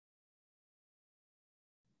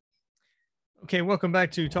Okay, welcome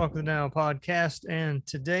back to Talk the Now podcast. And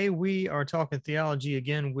today we are talking theology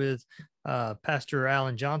again with Pastor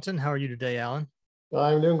Alan Johnson. How are you today, Alan?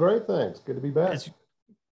 I'm doing great, thanks. Good to be back. It's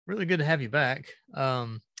really good to have you back.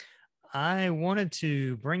 I wanted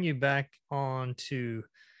to bring you back on to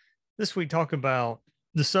this week, talk about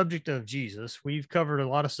the subject of Jesus. We've covered a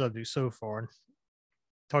lot of subjects so far,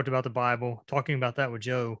 talked about the Bible, talking about that with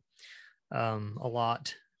Joe a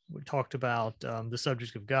lot. We talked about the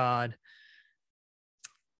subject of God.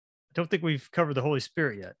 I don't think we've covered the Holy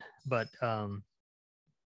Spirit yet, but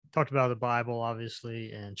talked about the Bible,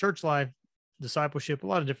 obviously, and church life, discipleship, a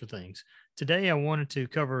lot of different things. Today, I wanted to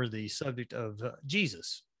cover the subject of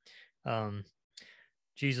Jesus, um,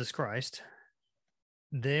 Jesus Christ.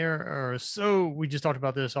 We just talked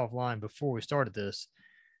about this offline before we started this.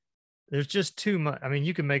 There's just too much. I mean,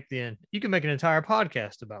 you can make an entire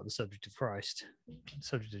podcast about the subject of Christ,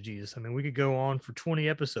 subject of Jesus. I mean, we could go on for 20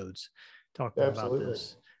 episodes talking about Absolutely.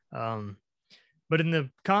 this. But in the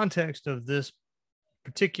context of this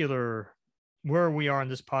particular, where we are in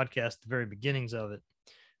this podcast, the very beginnings of it,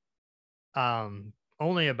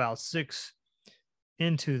 only about 6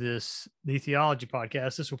 into the theology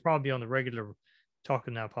podcast. This will probably be on the regular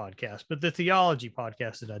Talking Now podcast, but the theology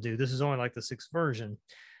podcast that I do, this is only like the 6th version.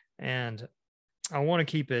 And I want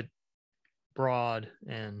to keep it broad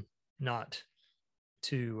and not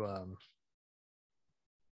too,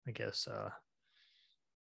 I guess,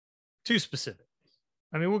 too specific.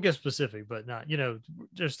 I mean, we'll get specific, but not,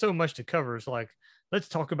 there's so much to cover. It's like, let's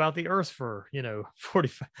talk about the earth for,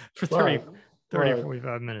 45 for 30, Right. 30 Right.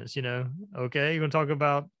 45 minutes, okay. You're going to talk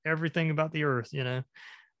about everything about the earth,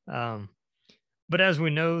 but as we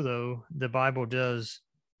know, though, the Bible does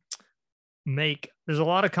there's a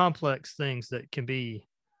lot of complex things that can be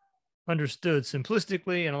understood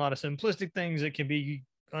simplistically and a lot of simplistic things that can be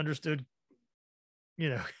understood,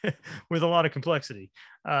 with a lot of complexity.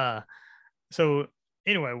 So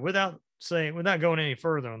anyway, without going any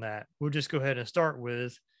further on that, we'll just go ahead and start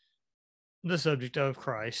with the subject of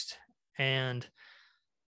Christ. And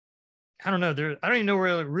I don't know, I don't even know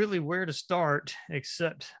really where to start,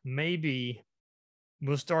 except maybe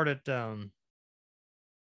we'll start at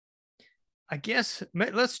I guess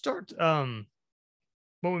let's start what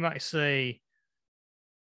we might say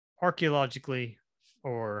archaeologically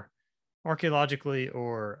or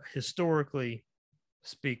historically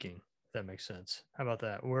speaking, if that makes sense. How about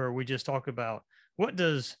that? Where we just talk about what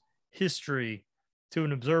does history to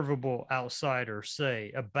an observable outsider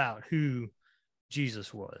say about who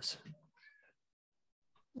Jesus was?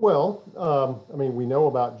 Well, I mean, we know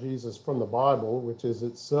about Jesus from the Bible, which is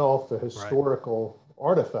itself a Right. historical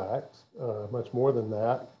artifact, much more than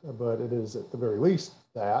that, but it is at the very least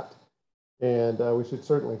that. And we should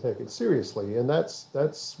certainly take it seriously. And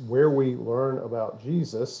that's where we learn about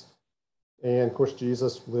Jesus. And of course,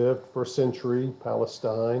 Jesus lived first century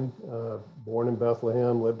Palestine, born in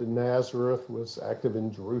Bethlehem, lived in Nazareth, was active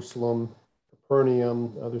in Jerusalem,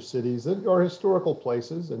 Capernaum, other cities that are historical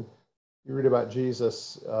places. And you read about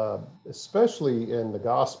Jesus, especially in the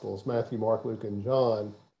Gospels, Matthew, Mark, Luke, and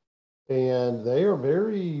John, and they are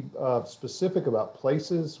very specific about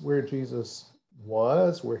places where Jesus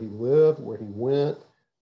was, where he lived, where he went,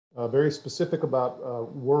 very specific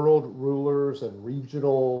about world rulers and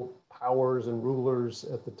regional powers and rulers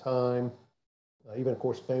at the time, even, of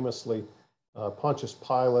course, famously Pontius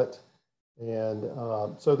Pilate. And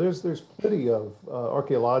so there's plenty of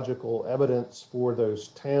archaeological evidence for those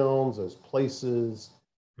towns, those places,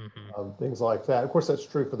 things like that. Of course, that's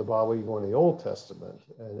true for the Bible, even in the Old Testament,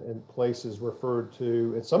 and places referred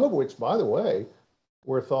to, and some of which, by the way,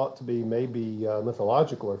 were thought to be maybe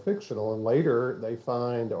mythological or fictional. And later they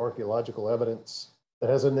find archaeological evidence that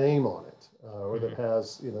has a name on it, or that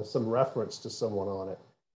has some reference to someone on it.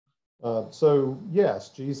 So yes,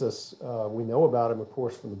 Jesus, we know about him, of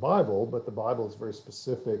course, from the Bible, but the Bible is very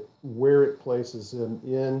specific where it places him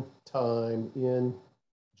in time, in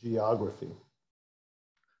geography.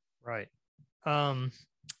 Right.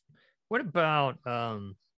 What about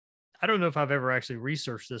I don't know if I've ever actually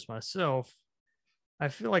researched this myself. I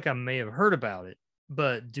feel like I may have heard about it,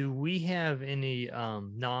 but do we have any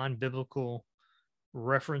non-biblical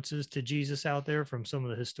references to Jesus out there from some of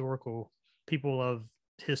the historical people of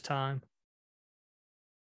his time?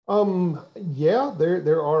 Yeah,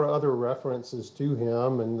 there are other references to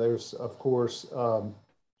him, and there's, of course,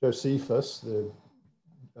 Josephus, the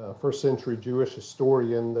first century Jewish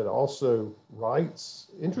historian, that also writes,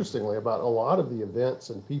 interestingly, about a lot of the events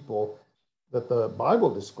and people that the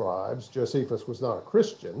Bible describes. Josephus was not a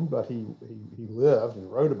Christian, but he lived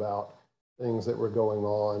and wrote about things that were going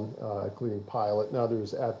on, including Pilate and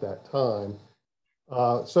others at that time.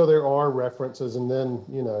 So there are references, and then,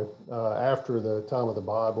 after the time of the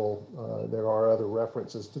Bible, there are other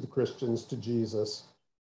references to the Christians, to Jesus.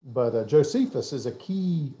 But Josephus is a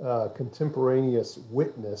key contemporaneous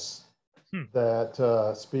witness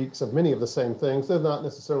that speaks of many of the same things. They're not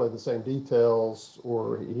necessarily the same details,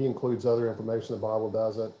 or he includes other information the Bible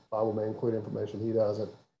doesn't. The Bible may include information he doesn't.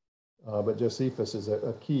 But Josephus is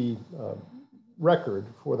a key record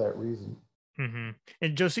for that reason. Mm-hmm.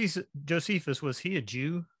 And Josephus, was he a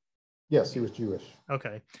Jew? Yes, he was Jewish.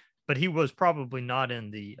 Okay. But he was probably not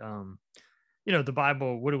in the, the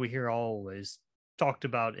Bible. What do we hear always talked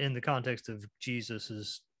about in the context of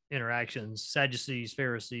Jesus's interactions? Sadducees,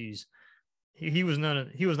 Pharisees. He was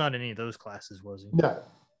he was not in any of those classes, was he? No.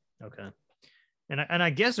 Okay. And I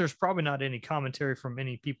guess there's probably not any commentary from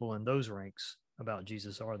any people in those ranks about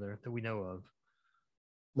Jesus, are there, that we know of?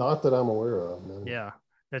 Not that I'm aware of. No. Yeah,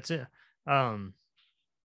 that's it.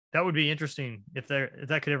 That would be interesting if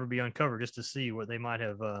that could ever be uncovered, just to see what they might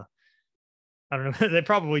have. I don't know. They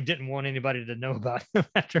probably didn't want anybody to know about him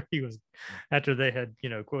after they had,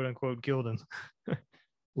 quote unquote, killed him.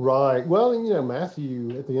 Right. Well,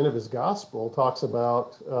 Matthew at the end of his gospel talks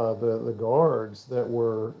about the guards that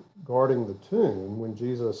were guarding the tomb when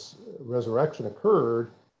Jesus' resurrection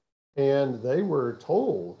occurred, and they were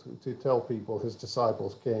told to tell people his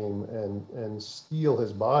disciples came and steal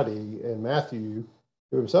his body. And Matthew,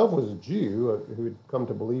 who himself was a Jew who had come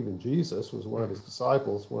to believe in Jesus, was one of his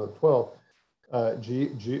disciples, one of the 12.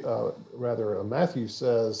 Matthew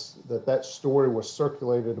says that story was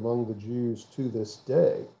circulated among the Jews to this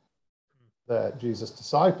day, that Jesus'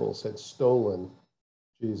 disciples had stolen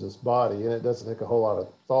Jesus' body. And it doesn't take a whole lot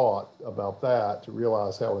of thought about that to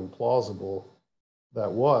realize how implausible that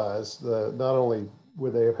was. Not only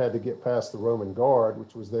would they have had to get past the Roman guard,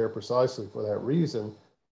 which was there precisely for that reason,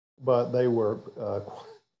 but they were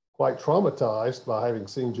quite traumatized by having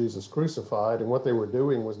seen Jesus crucified. And what they were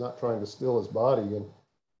doing was not trying to steal his body and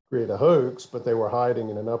create a hoax, but they were hiding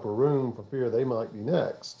in an upper room for fear they might be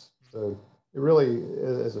next. So it really,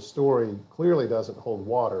 as a story, clearly doesn't hold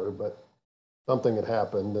water, but something had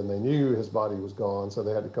happened and they knew his body was gone, so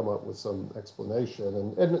they had to come up with some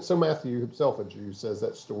explanation. And so Matthew, himself a Jew, says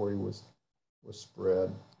that story was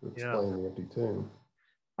spread to explain the empty tomb.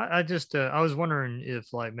 I just I was wondering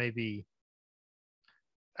if, like, maybe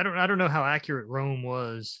I don't know how accurate Rome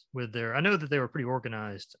was with their. I know that they were a pretty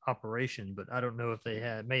organized operation, but I don't know if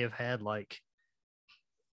they may have had like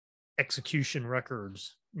execution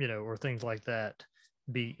records, or things like that.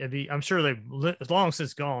 I'm sure they've long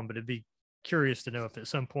since gone, but it'd be curious to know if at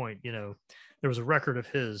some point, there was a record of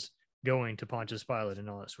his going to Pontius Pilate and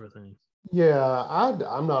all that sort of thing. Yeah,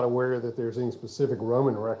 I'm not aware that there's any specific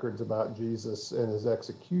Roman records about Jesus and his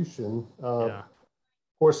execution. Of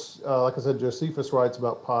course, like I said, Josephus writes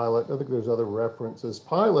about Pilate. I think there's other references.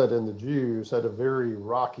 Pilate and the Jews had a very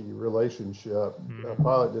rocky relationship.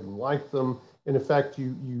 Pilate didn't like them. And in fact,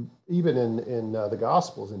 you even in the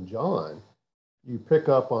Gospels in John, you pick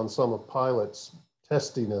up on some of Pilate's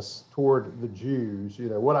testiness toward the Jews.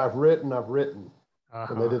 What I've written, I've written.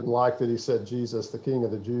 And they didn't like that he said Jesus, the King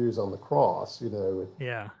of the Jews, on the cross.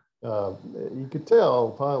 Yeah. You could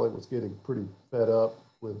tell Pilate was getting pretty fed up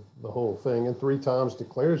with the whole thing, and 3 times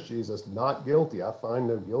declares Jesus not guilty. I find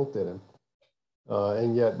no guilt in him,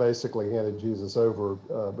 and yet basically handed Jesus over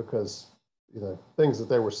because things that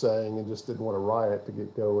they were saying, and just didn't want a riot to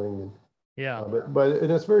get going. And but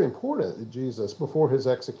it's very important that Jesus, before his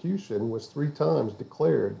execution, was 3 times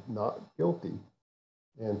declared not guilty.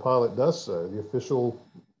 And Pilate does so, the official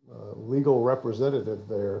legal representative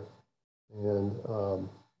there. And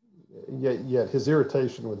yet his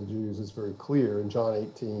irritation with the Jews is very clear in John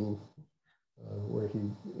 18, where he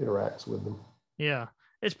interacts with them. Yeah.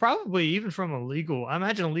 It's probably, even from I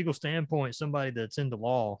imagine a legal standpoint, somebody that's in the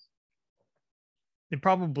law, it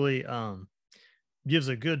probably gives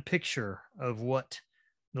a good picture of what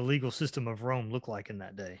the legal system of Rome looked like in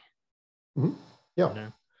that day. Mm-hmm. Yeah.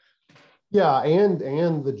 Yeah,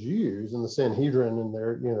 and the Jews and the Sanhedrin, and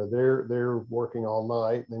they're working all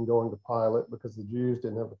night and then going to Pilate because the Jews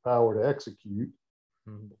didn't have the power to execute,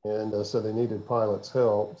 and so they needed Pilate's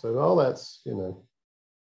help. So all that's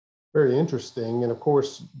very interesting. And of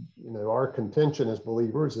course, our contention as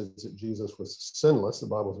believers is that Jesus was sinless. The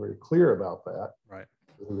Bible is very clear about that. Right.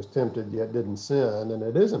 He was tempted yet didn't sin, and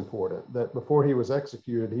it is important that before he was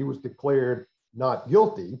executed, he was declared not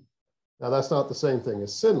guilty. Now, that's not the same thing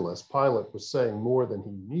as sinless. Pilate was saying more than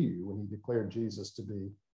he knew when he declared Jesus to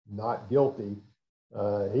be not guilty.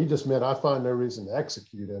 He just meant, I find no reason to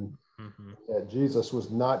execute him. That Jesus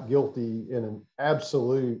was not guilty in an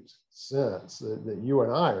absolute sense, that you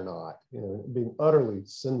and I are not, being utterly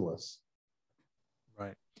sinless.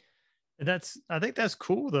 I think that's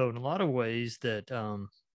cool though in a lot of ways that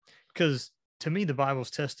because to me the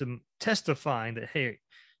Bible's testifying that, hey,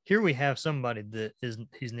 here we have somebody that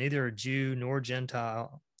he's neither a Jew nor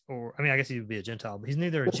Gentile, or I mean I guess he would be a Gentile, but he's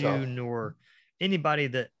neither a Good Jew stuff. nor anybody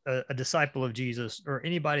that a disciple of Jesus, or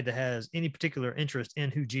anybody that has any particular interest in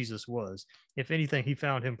who Jesus was. If anything, he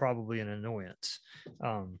found him probably an annoyance.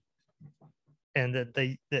 Um, and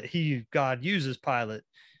that he God uses Pilate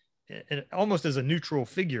almost as a neutral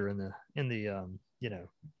figure in the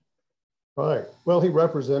Right. Well, he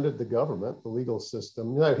represented the government, the legal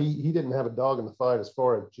system. He didn't have a dog in the fight as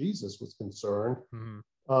far as Jesus was concerned. mhm.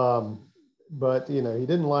 Um, but he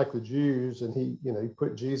didn't like the Jews, and he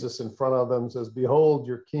put Jesus in front of them, says, "Behold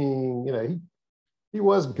your king." He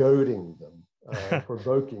was goading them,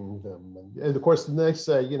 provoking them, and of course, the next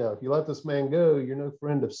say, if you let this man go, you're no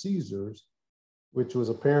friend of Caesar's, which was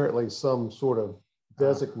apparently some sort of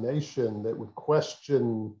designation that would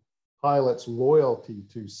question Pilate's loyalty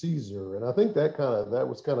to Caesar. And I think that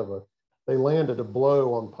was kind of they landed a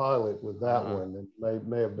blow on Pilate with that one, and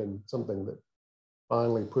may have been something that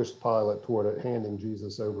finally pushed Pilate toward handing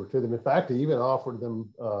Jesus over to them. In fact, he even offered them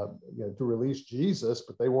to release Jesus,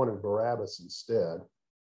 but they wanted Barabbas instead.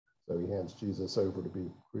 So he hands Jesus over to be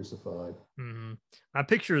crucified. Mm-hmm. My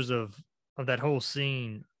pictures of that whole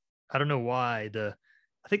scene. I don't know why I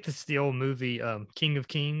think that's the old movie King of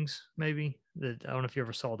Kings. Maybe that I don't know if you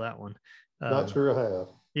ever saw that one. Not sure I have.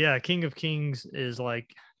 Yeah, King of Kings is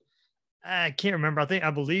like I can't remember.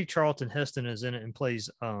 I believe Charlton Heston is in it and plays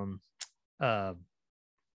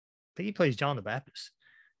I think he plays John the Baptist.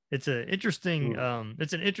 It's an interesting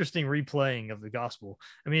replaying of the gospel.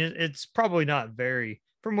 I mean, it's probably not very,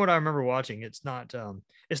 from what I remember watching, it's not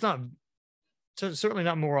certainly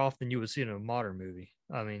not more often you would see in a modern movie.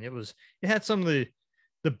 I mean, it had some of the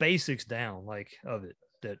basics down, like, of it,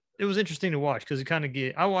 that it was interesting to watch because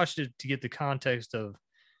I watched it to get the context of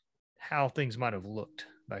how things might have looked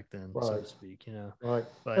back then, so to speak, Right.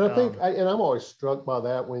 But And I think, and I'm always struck by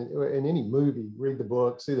that when in any movie, read the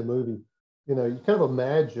book, see the movie, you kind of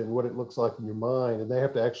imagine what it looks like in your mind, and they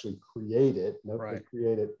have to actually create it,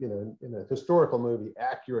 create it, in a historical movie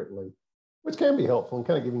accurately, which can be helpful in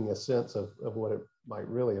kind of giving you a sense of what it might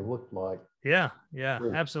really have looked like. Yeah,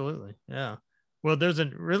 absolutely. Yeah. Well, there's a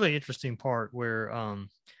really interesting part where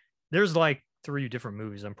there's like 3 different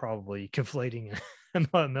movies. I'm probably conflating and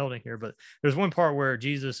melding here, but there's one part where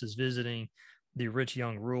Jesus is visiting the rich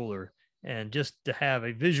young ruler, and just to have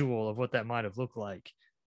a visual of what that might have looked like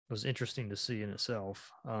was interesting to see in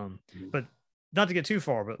itself. But not to get too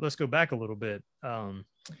far, but let's go back a little bit.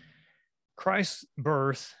 Christ's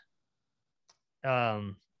birth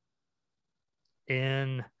in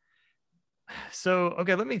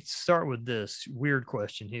okay, let me start with this weird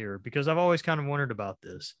question here, because I've always kind of wondered about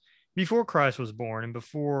this. Before Christ was born, and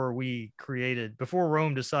before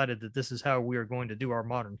Rome decided that this is how we are going to do our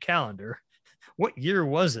modern calendar, what year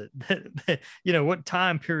was it? What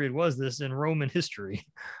time period was this in Roman history?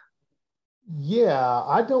 Yeah,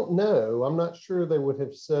 I don't know. I'm not sure they would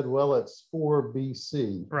have said, well, it's 4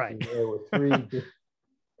 BC. Right. Or 3.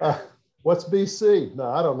 What's BC? No,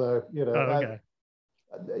 I don't know. Okay.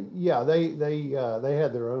 Yeah, they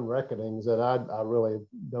had their own reckonings, and I really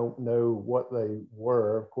don't know what they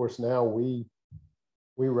were. Of course, now we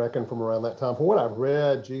reckon from around that time. From what I've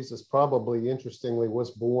read, Jesus probably, interestingly,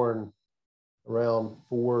 was born around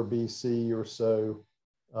 4 BC or so.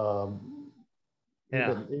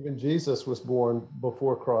 Even Jesus was born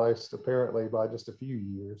before Christ, apparently, by just a few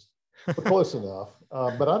years, but close enough.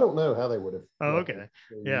 But I don't know how they would have. Oh, okay.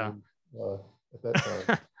 Yeah. At that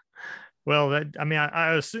time. Well,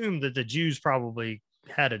 I assume that the Jews probably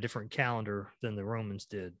had a different calendar than the Romans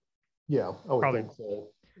did. Yeah, I would think so.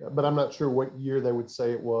 But I'm not sure what year they would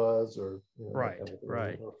say it was, or right.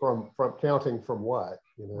 Or from counting from what,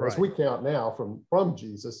 as we count now from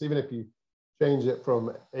Jesus. Even if you change it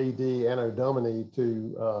from AD Anno Domini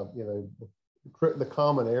to the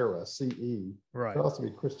Common Era, CE, right? It can also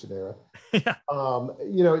be Christian era. Yeah.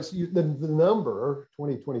 It's the number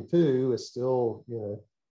 2022 is still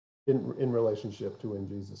in relationship to when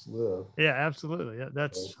Jesus lived. Yeah, absolutely.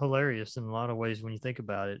 That's hilarious in a lot of ways when you think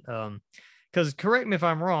about it. Because correct me if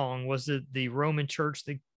I'm wrong, was it the Roman Church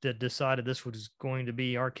that decided this was going to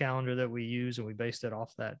be our calendar that we use, and we based it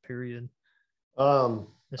off that period?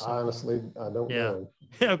 Honestly, I don't know.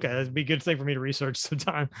 Okay, that'd be a good thing for me to research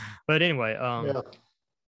sometime. But anyway,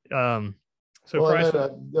 so Christ,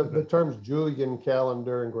 the terms Julian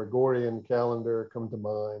calendar and Gregorian calendar come to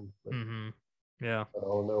mind. Yeah, I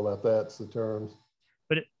don't know about that's the terms.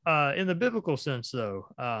 But in the biblical sense, though,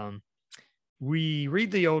 we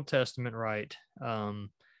read the Old Testament, right?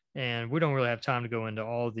 And we don't really have time to go into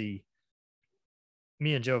all the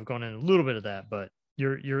me and Joe have gone in a little bit of that, but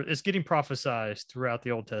it's getting prophesized throughout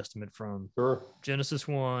the Old Testament from Sure. Genesis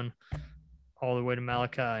 1 all the way to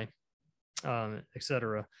Malachi,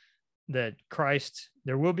 etc., that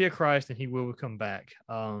there will be a Christ and he will come back.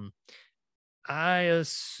 I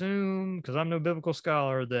assume, because I'm no biblical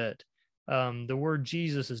scholar, that the word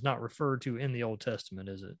Jesus is not referred to in the Old Testament,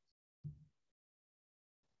 is it?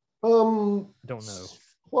 I don't know.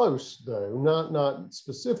 Close though, not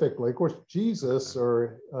specifically. Of course, Jesus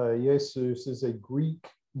or Jesus is a Greek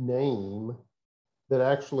name that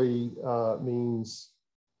actually means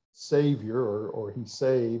Savior, or he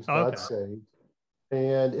saves, God saved.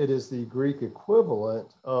 And it is the Greek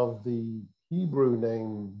equivalent of the Hebrew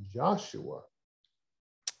name Joshua.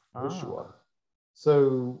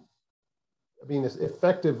 So, I mean, it's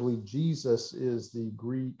effectively, Jesus is the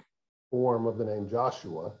Greek form of the name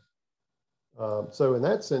Joshua. So in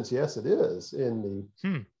that sense, yes, it is in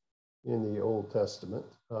the Old Testament.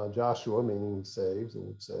 Joshua meaning he saves, and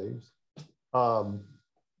he saves.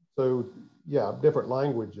 So yeah, different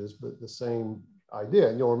languages, but the same idea.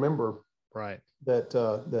 And you'll remember that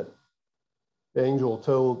that the angel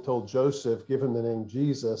told Joseph, give him the name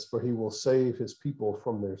Jesus, for he will save his people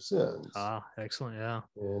from their sins. Excellent. Yeah.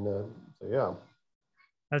 And so yeah.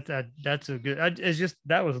 That's a good. It's just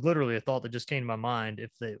that was literally a thought that just came to my mind.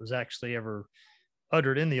 If it was actually ever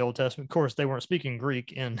uttered in the Old Testament, of course they weren't speaking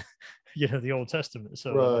Greek in, the Old Testament.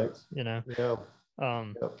 So yeah.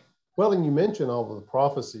 Well, and you mentioned all of the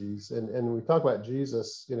prophecies, and we talk about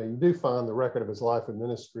Jesus. You do find the record of his life and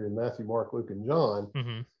ministry in Matthew, Mark, Luke, and John.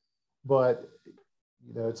 Mm-hmm. But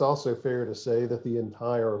it's also fair to say that the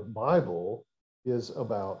entire Bible is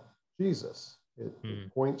about Jesus. It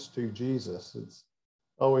points to Jesus. It's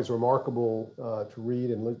always remarkable to read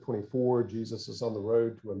in Luke 24. Jesus is on the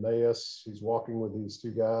road to Emmaus. He's walking with these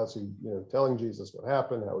two guys who, telling Jesus what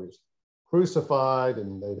happened, how he was crucified,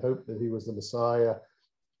 and they'd hoped that he was the Messiah.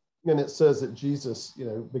 And it says that Jesus,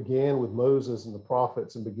 began with Moses and the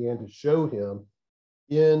prophets and began to show him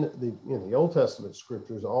in the Old Testament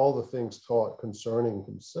scriptures all the things taught concerning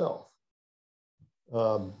himself.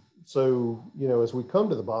 So, as we come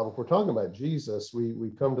to the Bible, if we're talking about Jesus,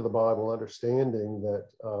 we come to the Bible understanding that,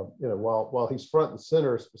 while he's front and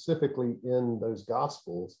center, specifically in those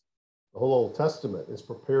Gospels, the whole Old Testament is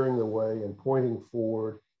preparing the way and pointing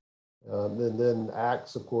forward. And then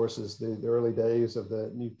Acts, of course, is the early days of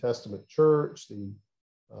the New Testament church.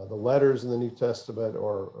 The letters in the New Testament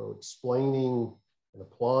are explaining and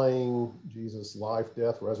applying Jesus' life,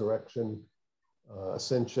 death, resurrection,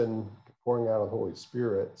 ascension, pouring out of the Holy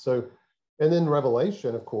Spirit. So, and then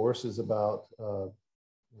Revelation, of course, is about the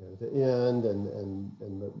end and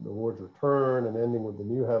the Lord's return, and ending with the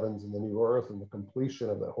new heavens and the new earth and the completion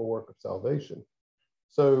of that whole work of salvation.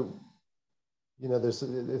 So,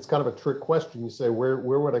 it's kind of a trick question. You say, where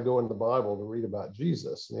would I go in the Bible to read about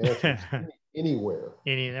Jesus? And the answer is anywhere.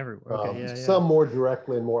 Any and everywhere. Okay, some more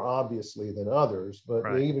directly and more obviously than others,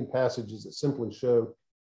 but even passages that simply show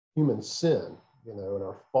human sin, and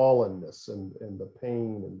our fallenness and the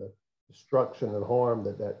pain and the destruction and harm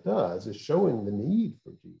that does, is showing the need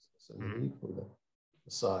for Jesus and the need for the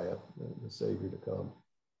Messiah, the Savior to come.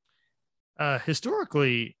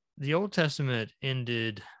 Historically, the Old Testament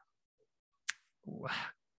ended,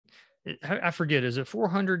 I forget, is it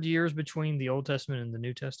 400 years between the Old Testament and the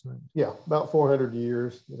New Testament? Yeah, about 400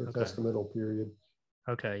 years, intertestamental period.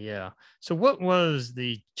 Okay, yeah. So what was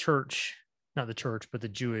the church, not the church, but the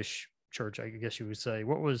Jewish church, I guess you would say,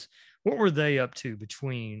 what were they up to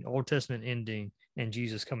between Old Testament ending and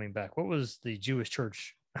Jesus coming back? What was the Jewish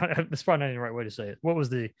church? That's probably not the right way to say it. What was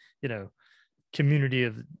the, community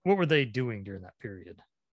of, what were they doing during that period?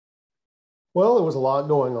 Well, there was a lot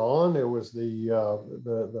going on. There was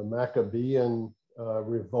the Maccabean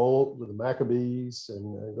revolt with the Maccabees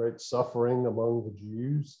and great suffering among the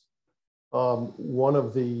Jews. One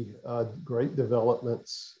of the great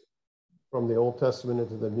developments from the Old Testament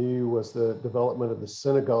into the New was the development of the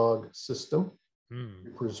synagogue system to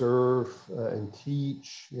preserve and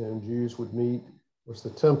teach. Jews would meet, which the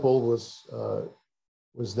temple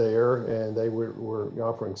was there, and they were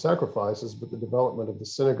offering sacrifices, but the development of the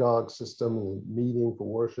synagogue system and the meeting for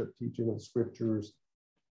worship, teaching of the scriptures.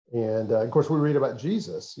 And of course, we read about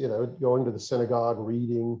Jesus, going to the synagogue,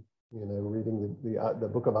 reading the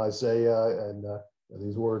book of Isaiah, and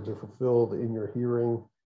these words are fulfilled in your hearing,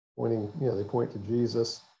 pointing, they point to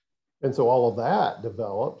Jesus. And so all of that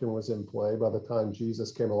developed and was in play by the time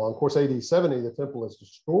Jesus came along. Of course, AD 70, the temple is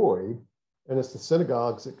destroyed, and it's the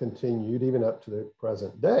synagogues that continued even up to the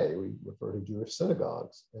present day. We refer to Jewish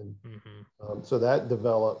synagogues, and so that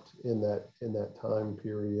developed in that time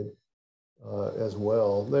period as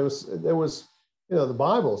well. There was the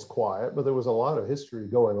Bible's quiet, but there was a lot of history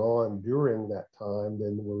going on during that time.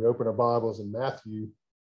 Then when we open our Bibles in Matthew,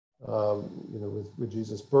 with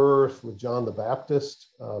Jesus' birth, with John the Baptist.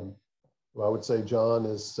 I would say John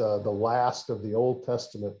is the last of the Old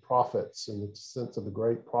Testament prophets in the sense of the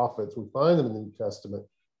great prophets. We find them in the New Testament,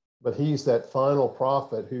 but he's that final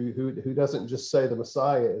prophet who doesn't just say the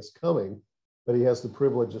Messiah is coming, but he has the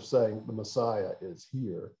privilege of saying the Messiah is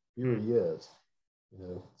here. Here he is.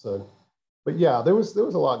 So. But yeah, there was a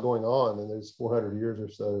lot going on in those 400 years or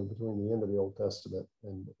so between the end of the Old Testament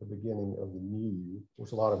and the beginning of the New.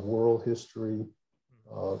 There's a lot of world history,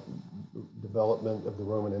 development of the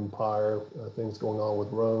Roman Empire, things going on with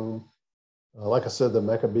Rome. Like I said, the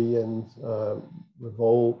Maccabean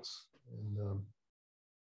revolts, and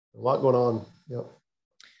a lot going on. Yep.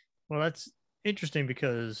 Well, that's interesting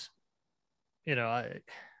because,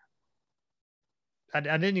 I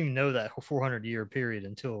didn't even know that 400-year period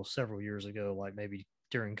until several years ago, like maybe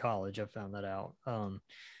during college, I found that out.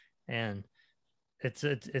 And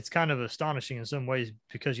it's kind of astonishing in some ways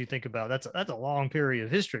because you think about that's a long period of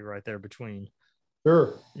history right there between,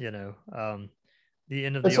 sure, the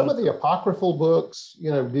end of and some of the apocryphal books,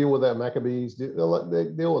 deal with that. Maccabees, they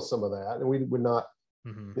deal with some of that, and we would not,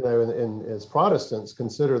 and as Protestants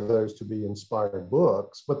consider those to be inspired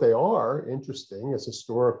books, but they are interesting as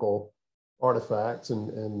historical artifacts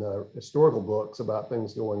and historical books about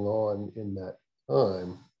things going on in that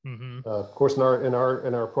time. Of course, in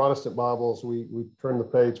our Protestant Bibles, we turn the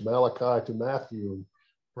page Malachi to Matthew and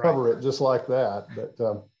cover it just like that.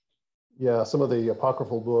 But yeah, some of the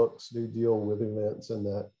apocryphal books do deal with events in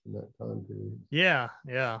that time period.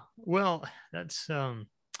 Yeah. Well, that's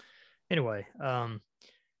anyway.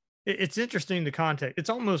 It's interesting the context. It's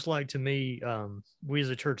almost like to me, we as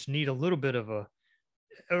a church need a little bit of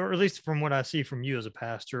or at least from what I see from you as a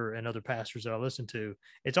pastor and other pastors that I listen to,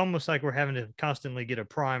 it's almost like we're having to constantly get a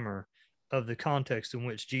primer of the context in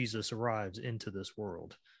which Jesus arrives into this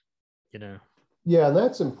world, Yeah, and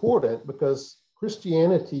that's important because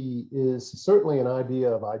Christianity is certainly an idea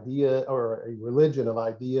or a religion of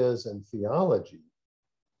ideas and theology.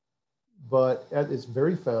 But at its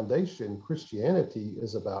very foundation, Christianity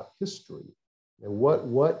is about history and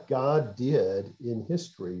what God did in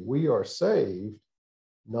history. We are saved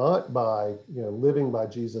not by living by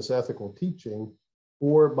Jesus' ethical teaching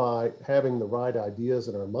or by having the right ideas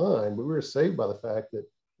in our mind, but we were saved by the fact that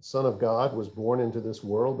the Son of God was born into this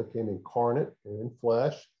world, became incarnate in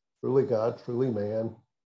flesh, truly God, truly man,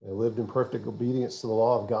 and lived in perfect obedience to the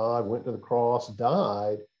law of God, went to the cross,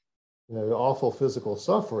 died, awful physical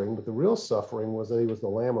suffering, but the real suffering was that he was the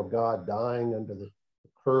Lamb of God dying under the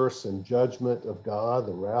curse and judgment of God,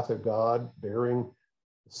 the wrath of God, bearing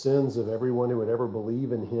sins of everyone who would ever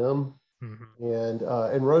believe in him,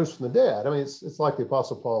 and rose from the dead. I mean, it's like the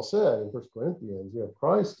Apostle Paul said in 1 Corinthians, if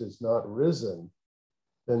Christ is not risen,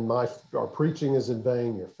 then our preaching is in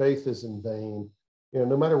vain, your faith is in vain.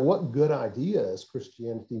 No matter what good ideas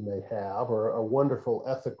Christianity may have or a wonderful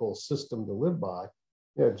ethical system to live by,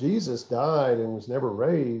 Jesus died and was never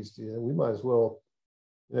raised. We might as well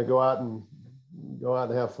go out and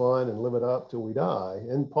have fun and live it up till we die.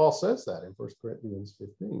 And Paul says that in 1 Corinthians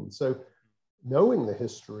 15. So knowing the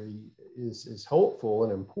history is helpful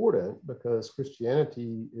and important because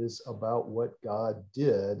Christianity is about what God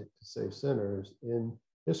did to save sinners in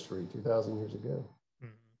history 2,000 years ago.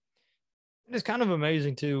 It's kind of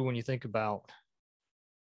amazing too when you think about,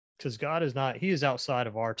 because God he is outside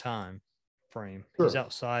of our time frame. Sure. He's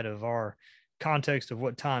outside of our context of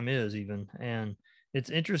what time is even. And it's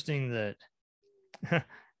interesting that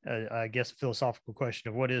I guess a philosophical question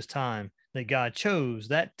of what is time, that God chose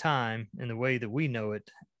that time in the way that we know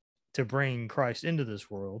it to bring Christ into this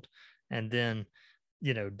world and then,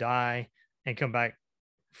 die and come back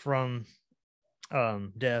from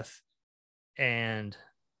death and,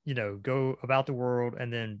 go about the world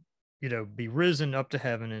and then, be risen up to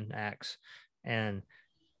heaven in Acts. And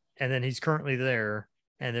then he's currently there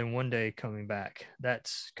and then one day coming back.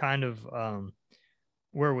 That's kind of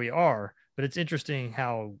where we are. But it's interesting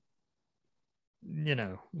how,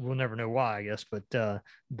 we'll never know why, I guess, but the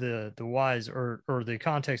whys or the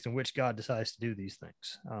context in which God decides to do these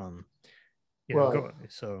things.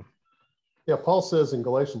 Yeah, Paul says in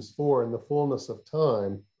Galatians 4, in the fullness of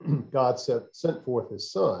time, God sent forth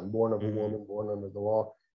his son, born of a woman, born under the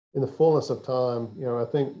law. In the fullness of time, I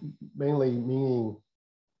think mainly meaning,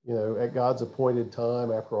 at God's appointed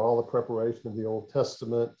time, after all the preparation of the Old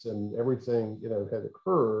Testament and everything, had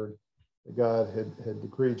occurred, that God had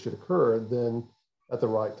decreed should occur, then at the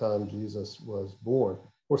right time, Jesus was born.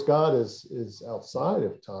 Of course, God is outside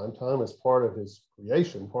of time. Time is part of his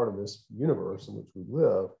creation, part of this universe in which we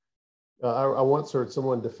live. I once heard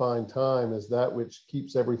someone define time as that which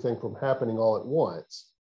keeps everything from happening all at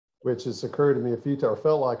once, which has occurred to me a few times, or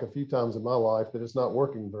felt like a few times in my life, that it's not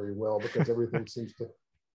working very well because everything seems to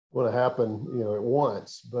want to happen, at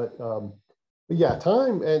once. But yeah,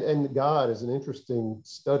 time and God is an interesting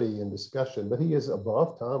study and discussion, but he is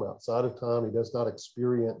above time, outside of time. He does not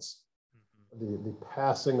experience the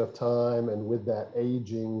passing of time and with that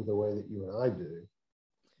aging the way that you and I do.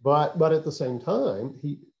 But at the same time,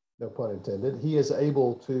 he, no pun intended, he is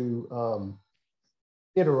able to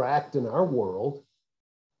interact in our world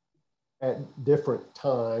at different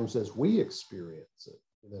times as we experience it.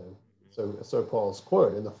 So Paul's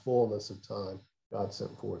quote, in the fullness of time, God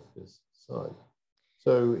sent forth his son.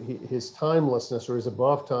 So his timelessness or his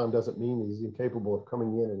above time doesn't mean he's incapable of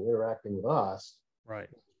coming in and interacting with us. Right.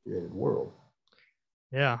 In the created world.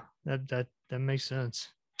 Yeah, that makes sense.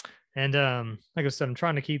 And like I said, I'm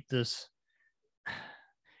trying to keep this.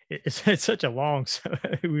 It's such a long, so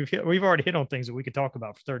we've already hit on things that we could talk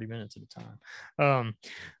about for 30 minutes at a time.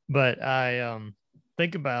 But I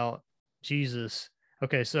think about Jesus.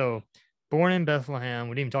 Okay, so born in Bethlehem.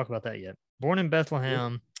 We didn't even talk about that yet. Born in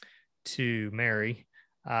Bethlehem to Mary.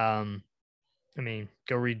 I mean,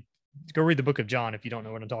 go read the book of John if you don't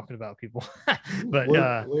know what I'm talking about, people. But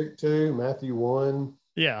Luke 2, Matthew 1.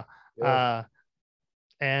 Yeah.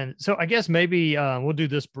 And so I guess maybe we'll do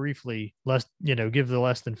this briefly. Give the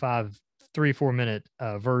less than 3-4 minute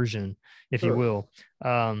version, if you will.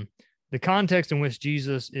 The context in which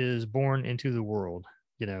Jesus is born into the world,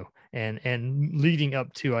 and leading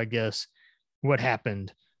up to, I guess, what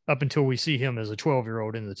happened up until we see him as a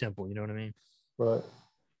 12-year-old in the temple. You know what I mean? Right.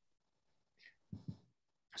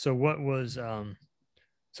 So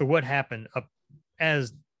what happened up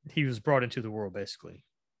as he was brought into the world, basically?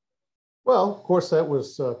 Well, of course, that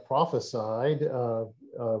was prophesied.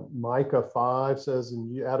 Micah 5 says,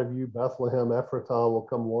 "And out of you, Bethlehem Ephratah, will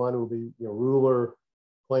come one who will be ruler,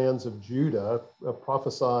 clans of Judah,"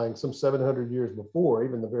 prophesying some 700 years before,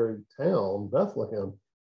 even the very town, Bethlehem,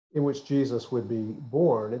 in which Jesus would be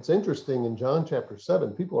born. It's interesting, in John chapter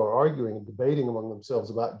 7, people are arguing and debating among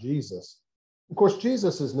themselves about Jesus. Of course,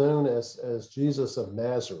 Jesus is known as Jesus of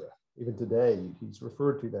Nazareth. Even today, he's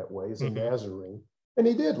referred to that way as a Nazarene. And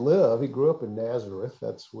he did live. He grew up in Nazareth.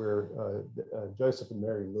 That's where Joseph and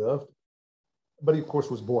Mary lived. But he, of course,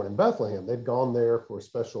 was born in Bethlehem. They'd gone there for a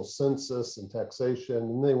special census and taxation.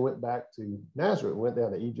 And they went back to Nazareth, went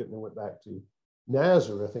down to Egypt, and went back to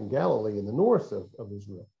Nazareth in Galilee in the north of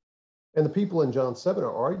Israel. And the people in John 7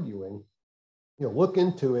 are arguing, look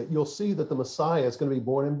into it. You'll see that the Messiah is going to be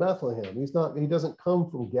born in Bethlehem. He doesn't come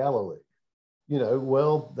from Galilee.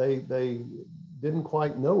 Well, they didn't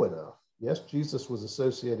quite know enough. Yes, Jesus was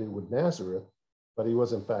associated with Nazareth, but he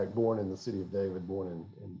was in fact born in the city of David, born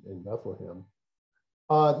in Bethlehem.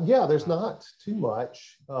 There's not too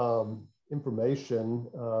much information.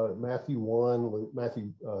 Matthew 1,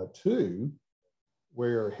 Matthew 2,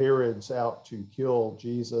 where Herod's out to kill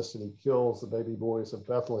Jesus and he kills the baby boys of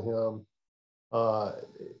Bethlehem.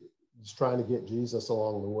 He's trying to get Jesus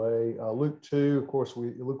along the way. Luke 2, of course,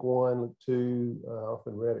 Luke 1, Luke 2,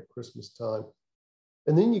 often read at Christmas time.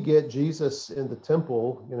 And then you get Jesus in the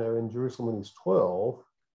temple, in Jerusalem when he's 12.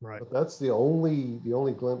 Right. But that's the only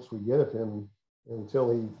glimpse we get of him until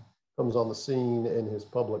he comes on the scene in his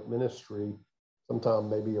public ministry, sometime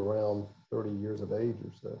maybe around 30 years of age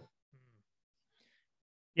or so.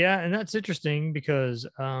 Yeah, and that's interesting because,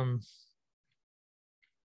 and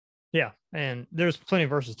there's plenty of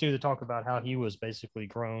verses too that talk about how he was basically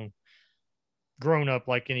grown up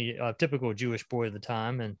like any typical Jewish boy of the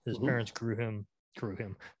time, and his parents grew him.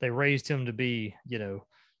 They raised him to be,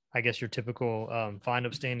 I guess your typical fine,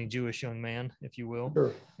 upstanding Jewish young man, if you will.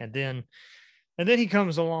 Sure. And then he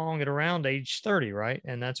comes along at around age 30, right?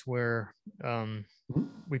 And that's where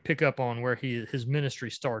we pick up on where his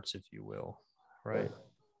ministry starts, if you will, right?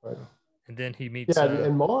 Right. And then he meets.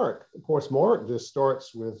 And Mark, of course, Mark just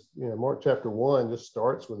starts with, Mark chapter 1 just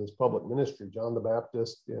starts with his public ministry, John the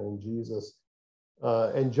Baptist and Jesus.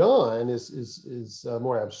 And John is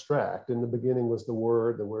more abstract. In the beginning was the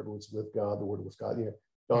Word was with God, the Word was God.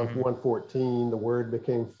 John 1:14, the Word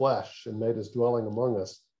became flesh and made his dwelling among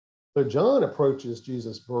us. So John approaches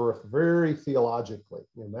Jesus' birth very theologically.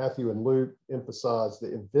 Matthew and Luke emphasize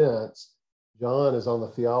the events. John is on the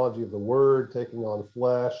theology of the Word taking on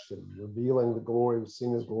flesh and revealing the glory. We've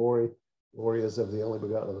seen his glory. Glory is of the only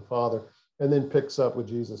begotten of the Father. And then picks up with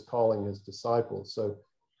Jesus calling his disciples. So,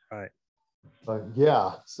 right.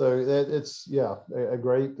 So it's a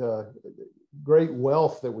great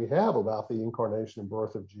wealth that we have about the incarnation and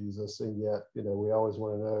birth of Jesus, and yet we always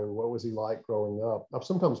want to know, what was he like growing up? I've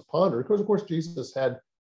sometimes pondered, because of course Jesus had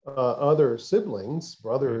other siblings,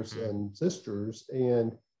 brothers Mm-hmm. and sisters,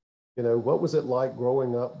 and what was it like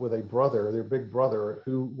growing up with a brother, their big brother,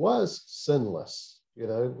 who was sinless?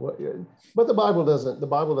 But the Bible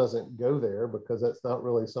doesn't go there, because that's not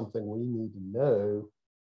really something we need to know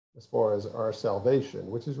as far as our salvation,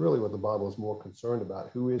 which is really what the Bible is more concerned about.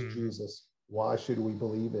 Who is Mm-hmm. Jesus? Why should we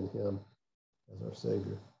believe in him as our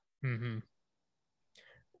Savior? Mm-hmm.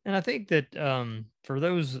 And I think that for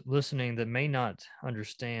those listening that may not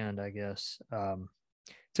understand, I guess,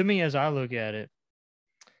 to me, as I look at it,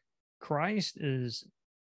 Christ is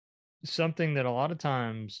something that a lot of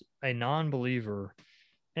times a non-believer,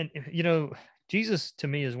 and Jesus to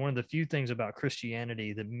me is one of the few things about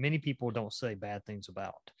Christianity that many people don't say bad things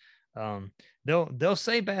about. um they'll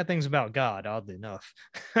say bad things about God, oddly enough.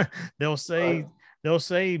 they'll Right. say they'll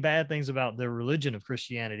say bad things about the religion of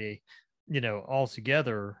Christianity,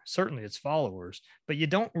 altogether, certainly its followers, but you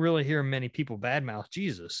don't really hear many people badmouth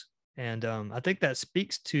Jesus. And I think that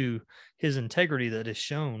speaks to his integrity that is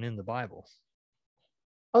shown in the Bible.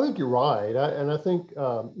 I think you're right. And I think,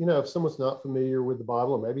 if someone's not familiar with the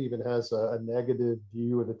Bible, or maybe even has a negative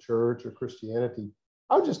view of the church or Christianity,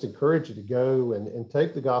 I would just encourage you to go and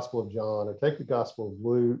take the Gospel of John, or take the Gospel of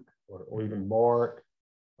Luke, or Mhm. even Mark.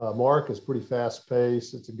 Mark is pretty fast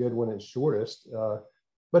paced. It's a good one. It's shortest.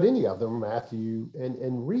 But any of them, Matthew,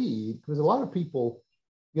 and read, because a lot of people,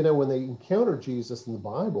 when they encounter Jesus in the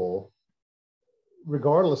Bible,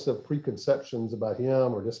 regardless of preconceptions about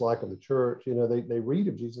him or dislike of the church, they read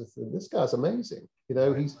of Jesus and this guy's amazing.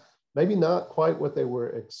 Right. He's maybe not quite what they were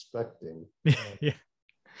expecting. Yeah.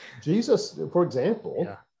 Jesus, for example,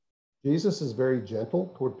 Yeah. Jesus is very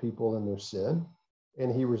gentle toward people in their sin,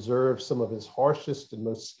 and he reserves some of his harshest and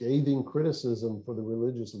most scathing criticism for the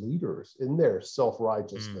religious leaders in their self Mm.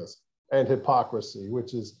 righteousness and hypocrisy,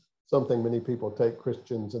 which is something many people take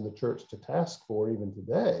Christians in the church to task for even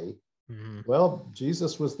today. Mhm. Well,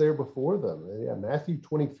 Jesus was there before them. Yeah, Matthew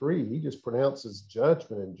 23, he just pronounces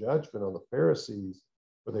judgment on the Pharisees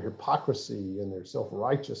for their hypocrisy and their self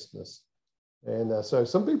righteousness. And so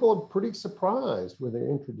some people are pretty surprised when they're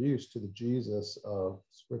introduced to the Jesus of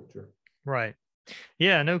Scripture. Right.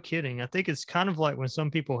 Yeah, no kidding. I think it's kind of like when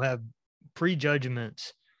some people have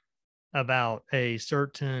prejudgments about a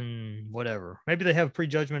certain whatever. Maybe they have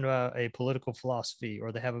prejudgment about a political philosophy,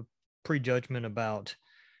 or they have a prejudgment about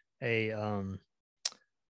a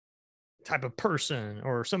type of person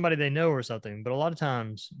or somebody they know or something. But a lot of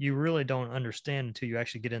times you really don't understand until you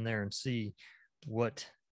actually get in there and see what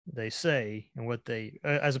they say, and what they,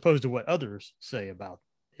 as opposed to what others say about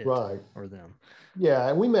it Right. or them. Yeah.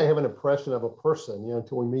 And we may have an impression of a person,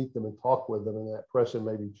 until we meet them and talk with them, and that impression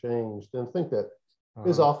may be changed. And I think that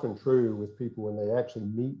is Uh-huh. often true with people when they actually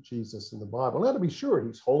meet Jesus in the Bible. Now, to be sure,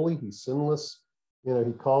 he's holy, he's sinless.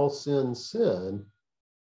 He calls sin sin.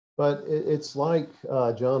 But it's like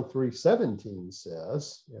John 3:17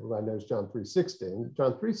 says. Everybody knows John 3:16.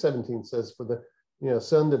 John 3:17 says, "For the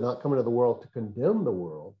Son did not come into the world to condemn the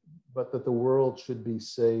world, but that the world should be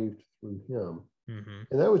saved through him." Mm-hmm.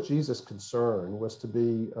 And that was Jesus' concern, was to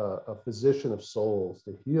be a physician of souls,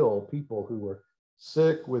 to heal people who were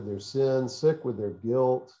sick with their sins, sick with their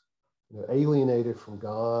guilt, alienated from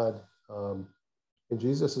God. And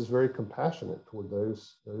Jesus is very compassionate toward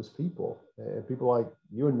those people, and people like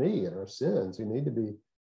you and me and our sins, who need to be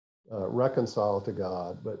reconciled to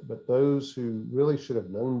God. But those who really should have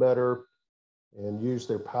known better and use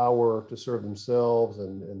their power to serve themselves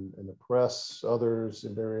and oppress others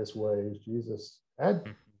in various ways, Jesus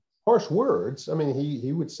had harsh words. I mean,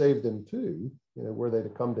 he would save them too. Were they to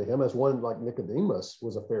come to him, as one like Nicodemus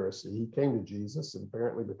was a Pharisee. He came to Jesus and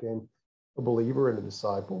apparently became a believer and a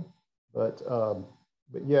disciple. But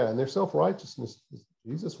but yeah, in their self righteousness,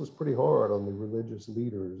 Jesus was pretty hard on the religious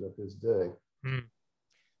leaders of his day. Mm.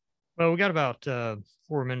 Well, we got about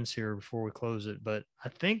 4 minutes here before we close it, but I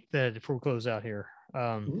think that before we close out here,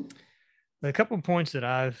 Mhm. a couple of points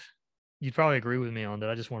that you'd probably agree with me on, that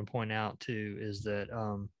I just want to point out too, is that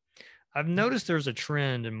I've noticed there's a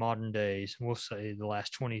trend in modern days, we'll say the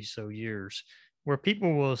last 20 so years, where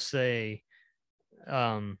people will say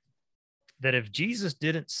um, that if Jesus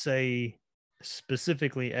didn't say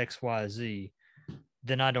specifically XYZ,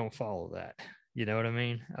 then I don't follow that. You know what I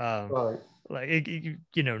mean? Right. Like,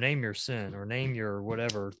 name your sin, or name your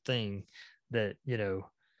whatever thing that,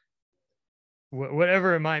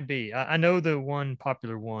 whatever it might be. I know the one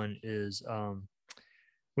popular one is,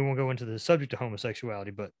 we won't go into the subject of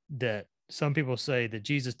homosexuality, but that some people say that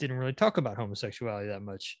Jesus didn't really talk about homosexuality that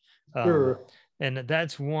much. Um, Sure. and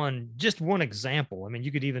that's just one example. I mean,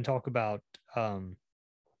 you could even talk about,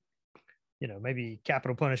 maybe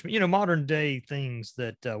capital punishment, modern day things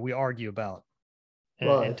that we argue about.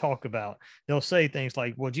 and talk about. They'll say things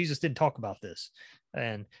like, well, Jesus didn't talk about this.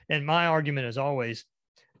 And my argument is always,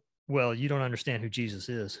 well, you don't understand who Jesus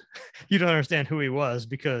is. You don't understand who he was,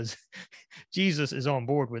 because Jesus is on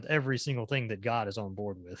board with every single thing that God is on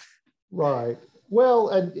board with. Right. Well,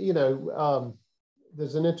 and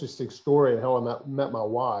there's an interesting story in how I met my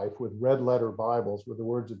wife with red letter Bibles with the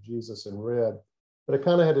words of Jesus in red. But it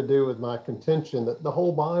kind of had to do with my contention that the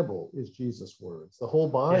whole Bible is Jesus' words. The whole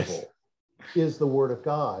Bible is the word of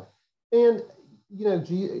God. And,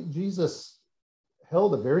 Jesus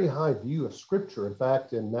held a very high view of Scripture. In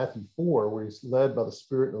fact, in Matthew 4, where he's led by the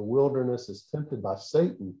Spirit in the wilderness, is tempted by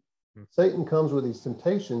Satan. Satan comes with these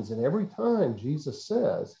temptations, and every time Jesus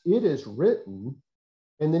says, it is written,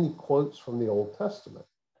 and then he quotes from the Old Testament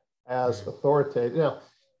as authoritative. Now,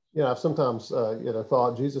 I've sometimes,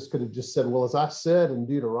 thought Jesus could have just said, well, as I said in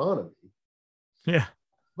Deuteronomy. Yeah.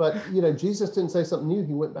 But, Jesus didn't say something new.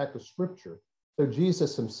 He went back to Scripture. So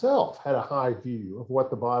Jesus himself had a high view of what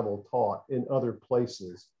the Bible taught in other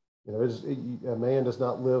places. A man does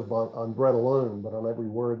not live on bread alone, but on every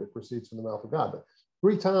word that proceeds from the mouth of God. But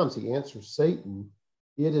 3 times he answers Satan,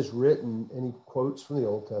 it is written, and he quotes from the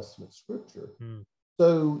Old Testament Scripture.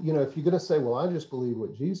 So, if you're going to say, well, I just believe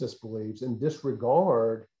what Jesus believes and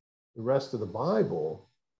disregard the rest of the Bible,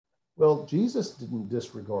 well, Jesus didn't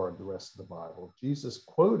disregard the rest of the Bible. Jesus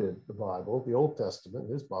quoted the Bible, the Old Testament,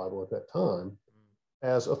 his Bible at that time,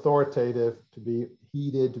 as authoritative, to be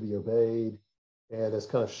heeded, to be obeyed, and as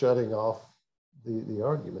kind of shutting off the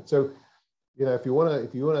argument. So, if you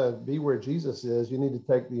want to be where Jesus is, you need to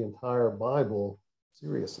take the entire Bible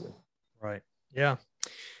seriously. Right. Yeah.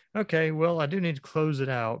 Okay. Well, I do need to close it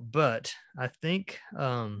out, but I think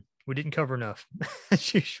we didn't cover enough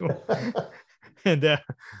as usual. And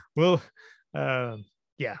we'll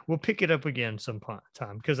pick it up again some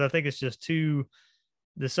time, because I think it's just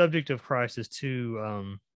the subject of Christ is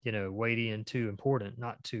too weighty and too important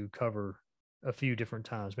not to cover a few different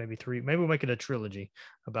times, maybe 3. Maybe we'll make it a trilogy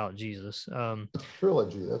about Jesus.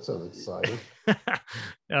 Trilogy, that sounds exciting.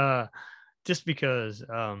 Just because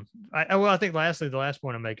I think lastly, the last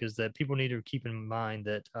point I make is that people need to keep in mind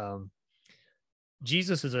that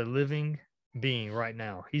Jesus is a living being right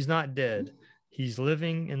now. He's not dead. He's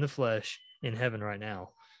living in the flesh in heaven right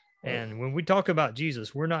now. And when we talk about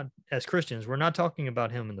Jesus, we're not, as Christians, we're not talking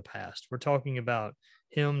about him in the past. We're talking about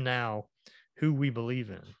him now, who we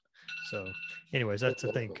believe in. So anyways, that's,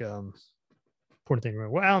 I think, important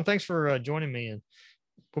thing. Well, Alan, thanks for joining me, and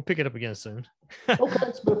we'll pick it up again soon. Okay.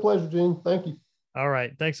 It's been a pleasure, Gene. Thank you. All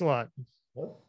right. Thanks a lot. Yep.